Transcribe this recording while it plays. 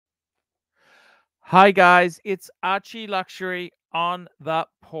Hi guys, it's Archie Luxury on the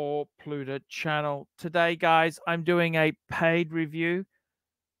Poor Pluta channel. Today, guys, I'm doing a paid review,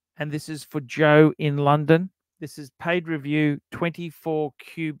 and this is for Joe in London. This is paid review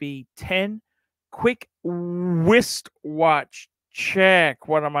 24QB10. Quick wrist watch. Check.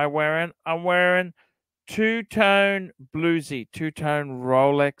 What am I wearing? I'm wearing two-tone bluesy, two-tone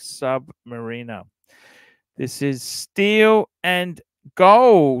Rolex Submariner. This is steel and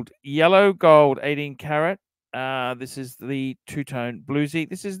gold, yellow gold, 18 karat. This is the two-tone bluesy.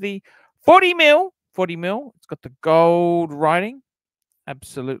 This is the 40 mil, 40 mil. It's got the gold writing.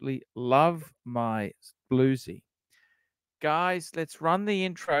 Absolutely love my bluesy. Guys, let's run the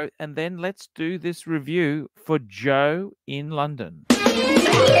intro and then let's do this review for Joe in London.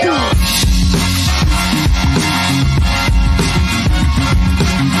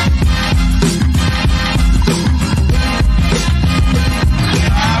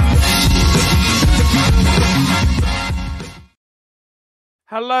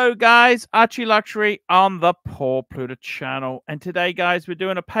 Hello guys, Archie Luxury on the Poor Pluta channel. And today, guys, we're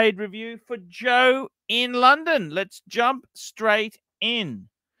doing a paid review for Joe in London. Let's jump straight in.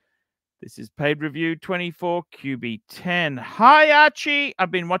 This is paid review 24QB10. Hi Archie,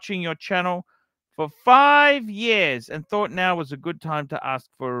 I've been watching your channel for 5 years and thought now was a good time to ask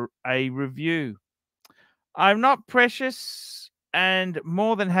for a review. I'm not precious and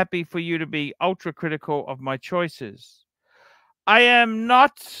more than happy for you to be ultra critical of my choices. I am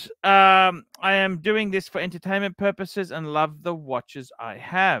not, I am doing this for entertainment purposes and love the watches I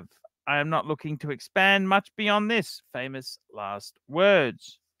have. I am not looking to expand much beyond this. Famous last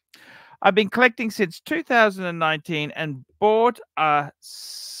words. I've been collecting since 2019 and bought and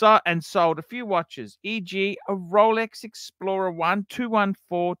sold a few watches, e.g. a Rolex Explorer 1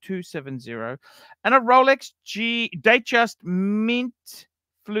 214270 and a Rolex Datejust Mint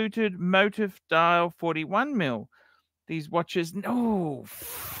fluted motif dial 41 mil. These watches, no,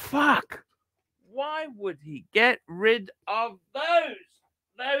 fuck. Why would he get rid of those?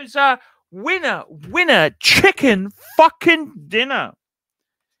 Those are winner, chicken fucking dinner.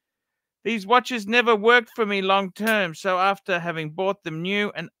 These watches never worked for me long term, so after having bought them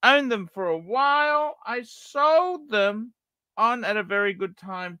new and owned them for a while, I sold them on at a very good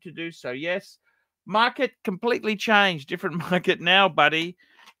time to do so. Yes, market completely changed. Different market now, buddy.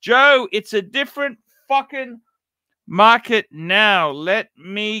 Joe, it's a different fucking market now. Let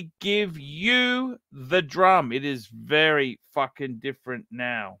me give you the drum. It is very fucking different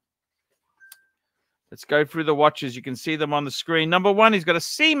now. Let's go through the watches. You can see them on the screen. Number one, he's got a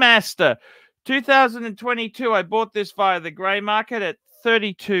Seamaster 2022. I bought this via the grey market at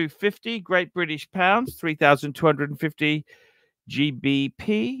 32.50 Great British Pounds, 3,250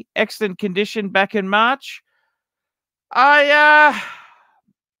 GBP. Excellent condition back in March. I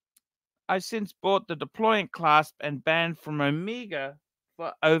since bought the deployant clasp and band from Omega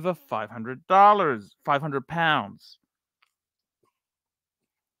for over $500, 500 pounds.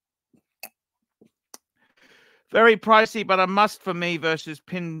 Very pricey, but a must for me versus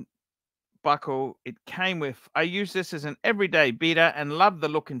pin buckle it came with. I use this as an everyday beater and love the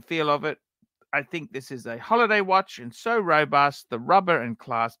look and feel of it. I think this is a holiday watch and so robust. The rubber and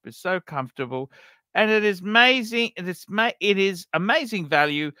clasp is so comfortable, and it is amazing. It is amazing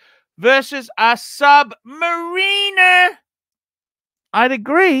value versus a Submariner. I'd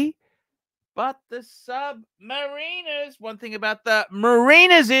agree, but the Submariners, one thing about the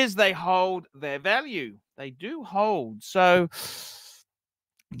Mariners is they hold their value. They do hold. So,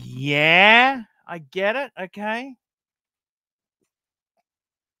 yeah, I get it. Okay.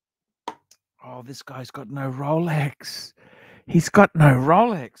 Oh, this guy's got no Rolex. He's got no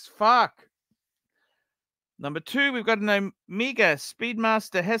Rolex. Fuck. Number two, we've got an Omega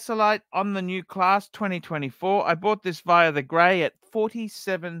Speedmaster Hesselite on the new class 2024. I bought this via the grey at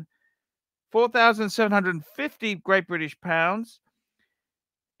 4,750 Great British Pounds.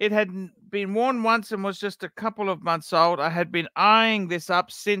 It had been worn once and was just a couple of months old. I had been eyeing this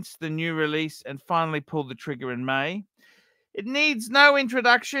up since the new release and finally pulled the trigger in May. It needs no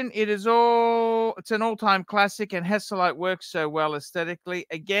introduction. It's an all-time classic, and Hesselite works so well aesthetically.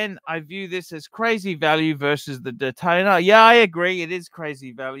 Again, I view this as crazy value versus the Daytona. Yeah, I agree. It is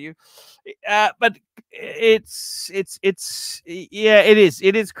crazy value. But it is.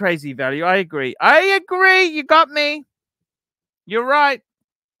 It is crazy value. I agree. You got me. You're right.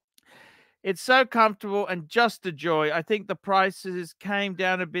 It's so comfortable and just a joy. I think the prices came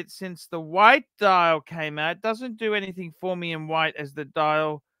down a bit since the white dial came out. It doesn't do anything for me in white, as the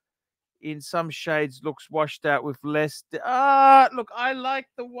dial in some shades looks washed out with less. Look, I like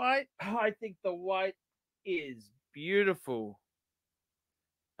the white. I think the white is beautiful.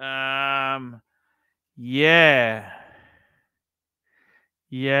 Yeah.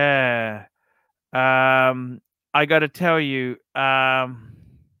 Yeah. I got to tell you,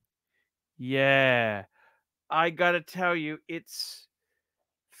 yeah. I got to tell you, it's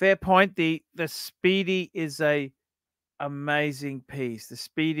fair point. The Speedy is a amazing piece. The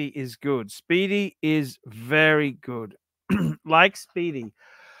Speedy is good. Speedy is very good. Like Speedy.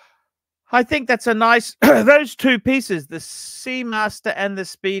 I think that's a nice those two pieces, the Seamaster and the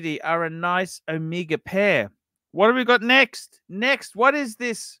Speedy, are a nice Omega pair. What have we got next? Next, what is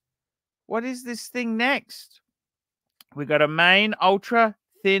this? What is this thing next? We got a main ultra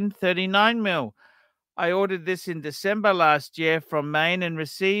thin 39 mil. I ordered this in December last year from Maine and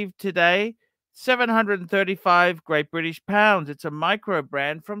received today 735 Great British pounds. It's a micro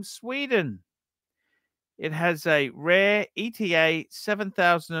brand from Sweden. It has a rare ETA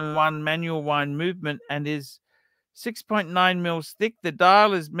 7001 manual wind movement and is 6.9 mils thick. The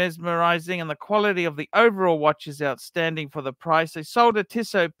dial is mesmerizing and the quality of the overall watch is outstanding for the price. I sold a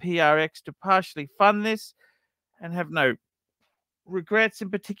Tissot PRX to partially fund this and have no regrets. In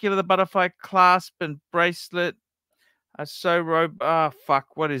particular, the butterfly clasp and bracelet are so fuck,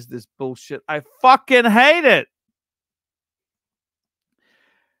 what is this bullshit? I fucking hate it.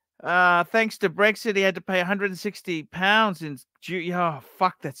 Thanks to Brexit, he had to pay 160 pounds in duty. Oh,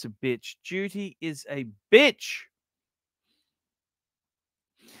 fuck, that's a bitch. Duty is a bitch.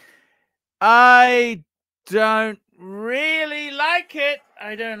 I don't really like it.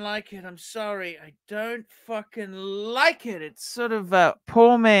 I don't like it. I'm sorry. I don't fucking like it. It's sort of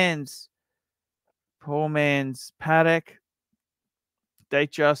poor man's Patek.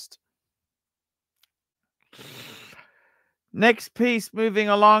 Datejust. Next piece moving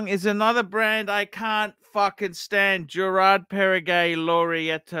along is another brand I can't fucking stand. Gerard Perregay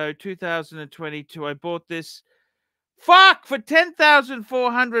Laureato 2022. I bought this for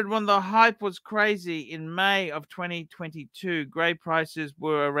 10,400 when the hype was crazy in May of 2022. Grey prices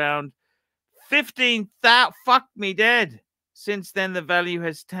were around 15,000. Fuck me dead. Since then, the value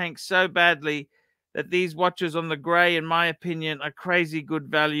has tanked so badly that these watches on the grey, in my opinion, are crazy good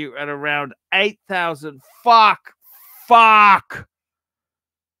value at around 8,000. Fuck.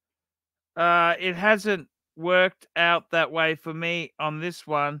 It hasn't worked out that way for me on this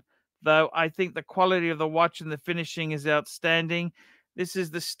one, though. I think the quality of the watch and the finishing is outstanding. This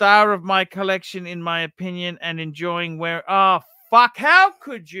is the star of my collection, in my opinion, and enjoying where... Oh, fuck. How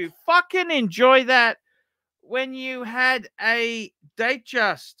could you fucking enjoy that when you had a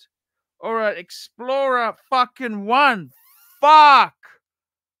Datejust or an Explorer fucking 1? Fuck.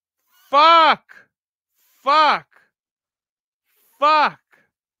 Fuck.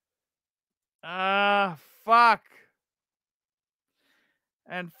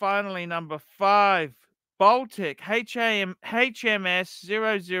 And finally, number 5, Baltic HMS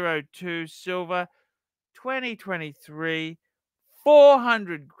 002 Silver 2023,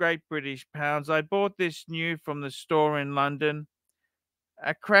 400 Great British pounds. I bought this new from the store in London.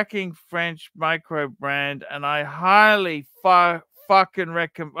 A cracking French micro brand, and I highly fucking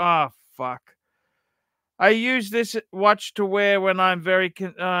recommend. Oh, fuck. I use this watch to wear when I'm very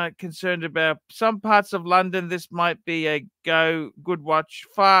concerned about some parts of London. This might be a good watch.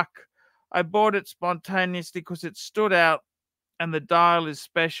 Fuck. I bought it spontaneously because it stood out and the dial is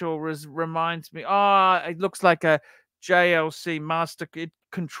special. Reminds me. Oh, it looks like a JLC Master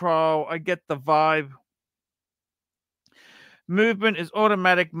Control. I get the vibe. Movement is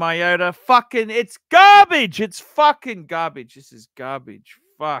automatic Miyota. Fucking, it's garbage. It's fucking garbage. This is garbage.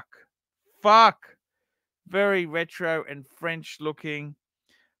 Fuck. Very retro and French looking.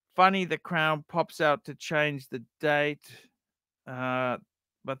 Funny the crown pops out to change the date. But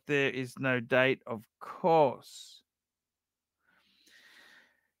there is no date, of course.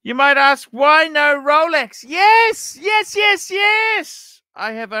 You might ask, why no Rolex? Yes.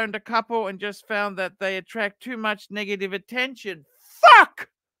 I have owned a couple and just found that they attract too much negative attention. Fuck.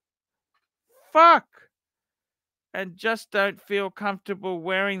 And just don't feel comfortable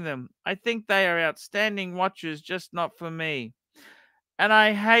wearing them. I think they are outstanding watches, just not for me. And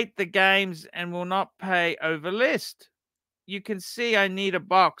I hate the games and will not pay over list. You can see I need a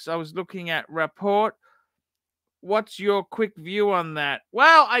box. I was looking at Rapport. What's your quick view on that?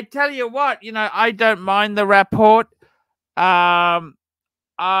 Well, I tell you what, I don't mind the Rapport. I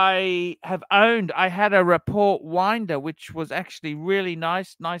had a Rapport winder, which was actually really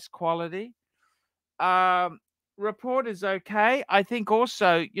nice quality. Rapport is okay. I think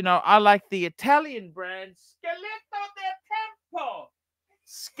also, I like the Italian brand Skeletto del Tempo.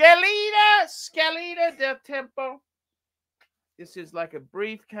 Skelita del Tempo. This is like a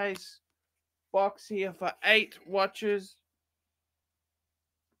briefcase box here for 8 watches.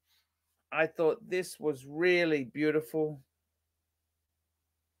 I thought this was really beautiful.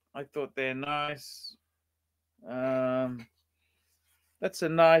 I thought they're nice. That's a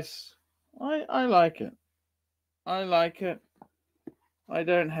nice. I like it. I like it. I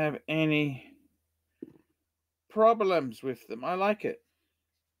don't have any problems with them. I like it.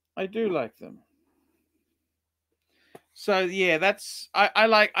 I do like them. So yeah, that's I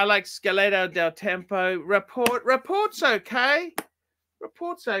like Scaleto del Tempo. Report's okay.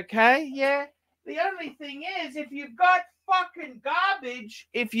 Report's okay. Yeah. The only thing is, if you've got fucking garbage,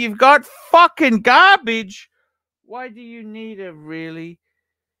 why do you need a really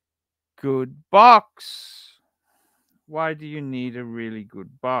good box? Why do you need a really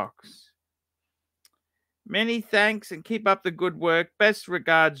good box? Many thanks and keep up the good work. Best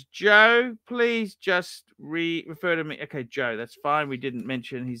regards, Joe. Please just refer to me. Okay, Joe, that's fine. We didn't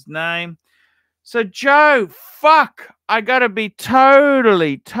mention his name. So, Joe, fuck. I got to be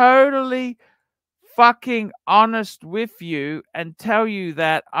totally fucking honest with you and tell you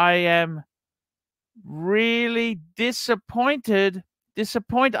that I am really disappointed.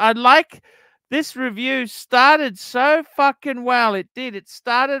 I like this review started so fucking well. It did. It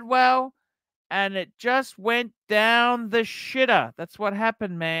started well. And it just went down the shitter. That's what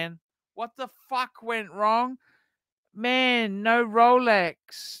happened, man. What the fuck went wrong? Man, no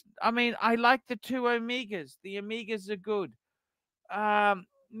Rolex. I mean, I like the two Omegas. The Omegas are good.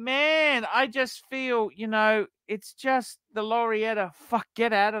 Man, I just feel, you know, it's just the Laureata. Fuck,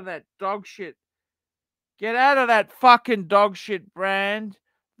 get out of that dog shit. Get out of that fucking dog shit brand.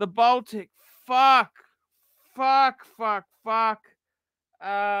 The Baltic. Fuck.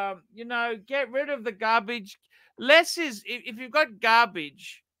 You know, get rid of the garbage. Less is, if you've got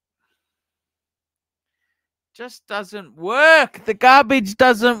garbage, just doesn't work. The garbage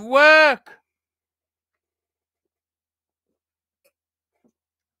doesn't work.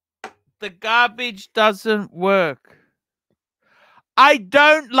 The garbage doesn't work. I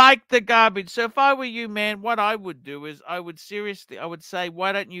don't like the garbage. So if I were you, man, what I would do is I would say,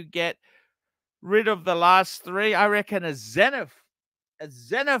 why don't you get rid of the last three? I reckon a Zenith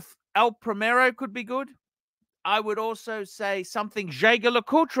El Primero could be good. I would also say something Jaeger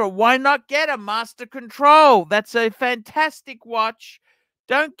LeCoultre. Why not get a Master Control? That's a fantastic watch.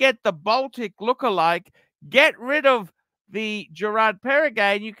 Don't get the Baltic lookalike. Get rid of the Gerard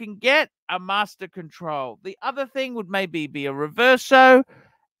Perregay and you can get a Master Control. The other thing would maybe be a Reverso.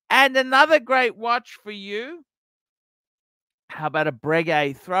 And another great watch for you. How about a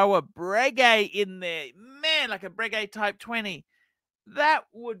Breguet? Throw a Breguet in there. Man, like a Breguet Type 20. That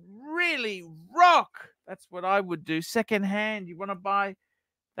would really rock. That's what I would do. Second hand. You want to buy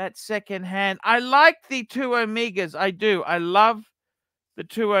that second hand. I like the two Omegas. I do. I love the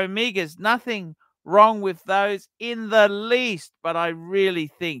two Omegas. Nothing wrong with those in the least. But I really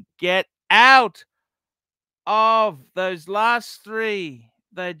think get out of those last three.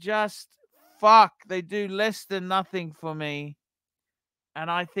 They're just fuck. They do less than nothing for me.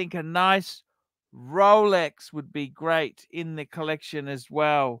 And I think a nice Rolex would be great in the collection as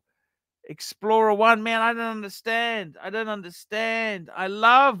well. Explorer 1, man, I don't understand. I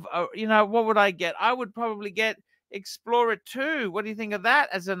love, you know, what would I get? I would probably get Explorer 2. What do you think of that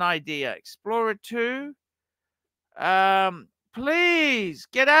as an idea? Explorer 2. Please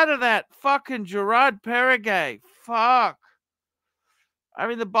get out of that fucking Gerard Perregay. Fuck. I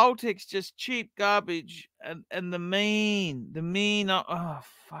mean, the Baltic's just cheap garbage, and the mean. Oh,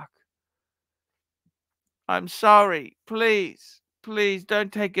 fuck. I'm sorry. Please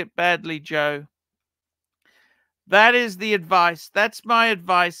don't take it badly, Joe. That is the advice. That's my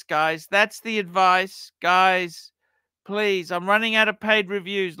advice, guys. That's the advice, guys. Please, I'm running out of paid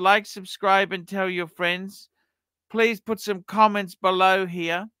reviews. Like, subscribe, and tell your friends. Please put some comments below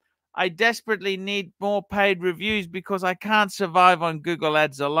here. I desperately need more paid reviews because I can't survive on Google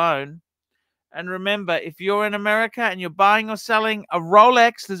Ads alone. And remember, if you're in America and you're buying or selling a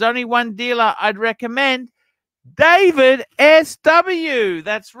Rolex, there's only one dealer I'd recommend, David SW.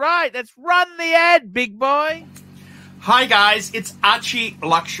 That's right. Let's run the ad, big boy. Hi, guys. It's Archie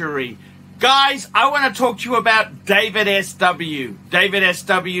Luxury. Guys, I want to talk to you about David SW. David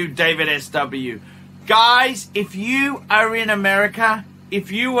SW. Guys, if you are in America,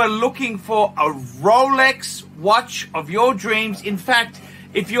 if you are looking for a Rolex watch of your dreams, in fact,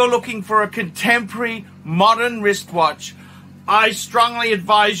 if you're looking for a contemporary modern wristwatch, I strongly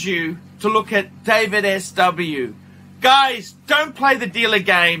advise you to look at David SW. Guys, don't play the dealer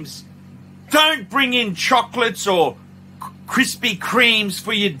games. Don't bring in chocolates or Krispy Kremes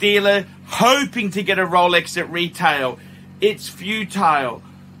for your dealer hoping to get a Rolex at retail. It's futile.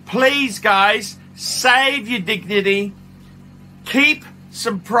 Please, guys, save your dignity. Keep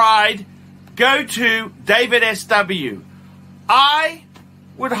some pride. go to David SW. I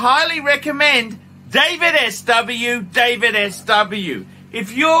would highly recommend David SW, David SW.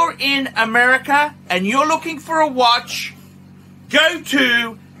 If you're in America and you're looking for a watch, go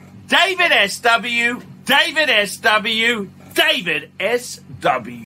to David SW, David SW, David SW.